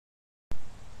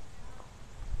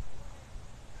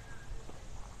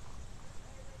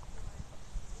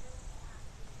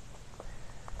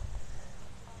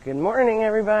Good morning,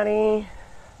 everybody.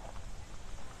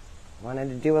 Wanted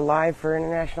to do a live for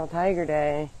International Tiger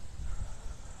Day.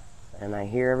 And I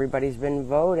hear everybody's been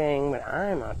voting, but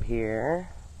I'm up here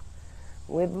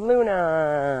with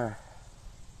Luna.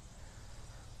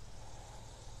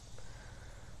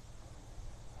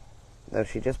 Though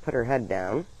she just put her head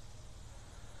down.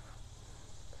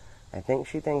 I think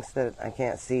she thinks that I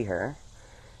can't see her.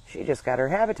 She just got her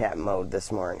habitat mowed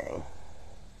this morning.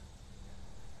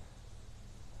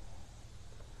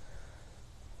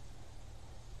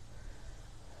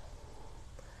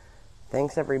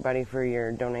 Thanks everybody for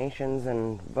your donations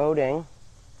and voting.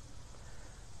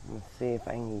 Let's see if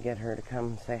I can get her to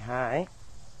come say hi.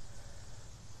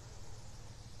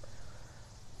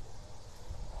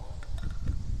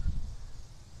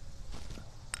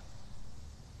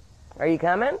 Are you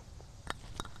coming?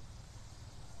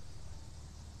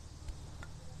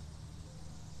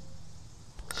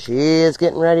 She is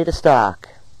getting ready to stalk.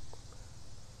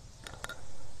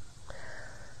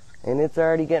 And it's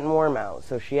already getting warm out,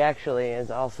 so she actually is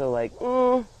also like,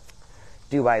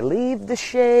 do I leave the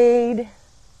shade?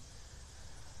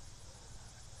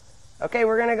 Okay,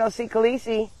 we're gonna go see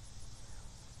Khaleesi.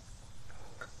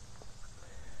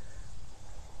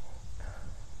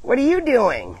 What are you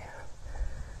doing?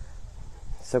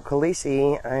 So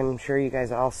Khaleesi, I'm sure you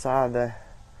guys all saw the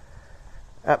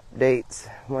updates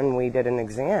when we did an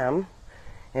exam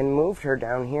and moved her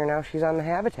down here. Now she's on the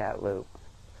habitat loop.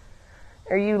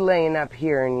 Are you laying up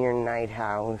here in your night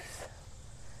house?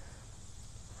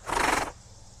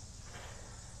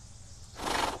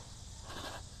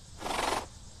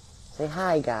 Say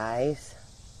hi, guys.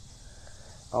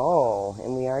 Oh,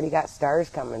 and we already got stars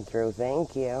coming through.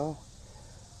 Thank you.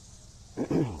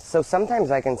 So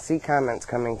sometimes I can see comments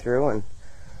coming through and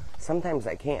sometimes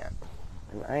I can't.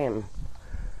 And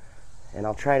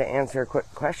I'll try to answer quick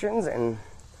questions and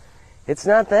it's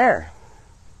not there.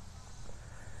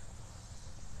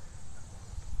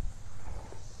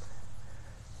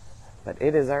 But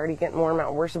it is already getting warm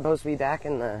out. We're supposed to be back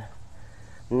in the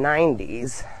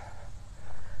 90s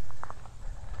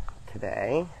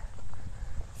today.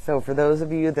 So for those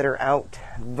of you that are out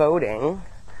voting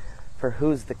for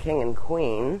who's the king and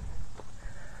queen,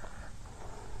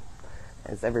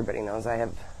 as everybody knows, I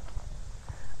have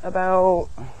about,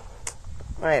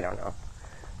 I don't know,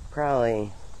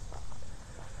 probably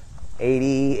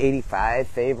 80, 85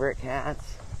 favorite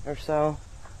cats or so.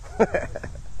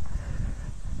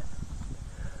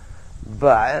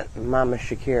 But Mama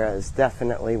Shakira is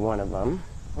definitely one of them.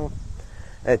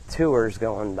 A tour's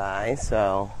going by,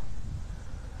 so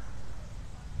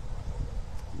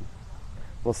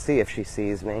we'll see if she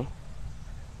sees me.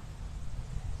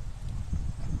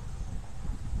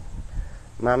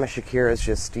 Mama Shakira is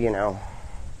just,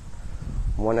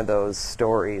 one of those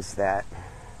stories that,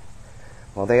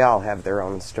 well, they all have their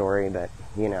own story, but,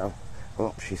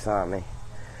 oh, she saw me.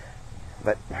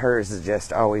 But hers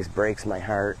just always breaks my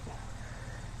heart.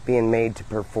 Being made to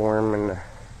perform in a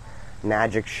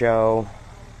magic show.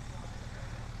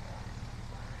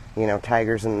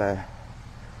 Tigers in the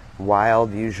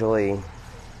wild usually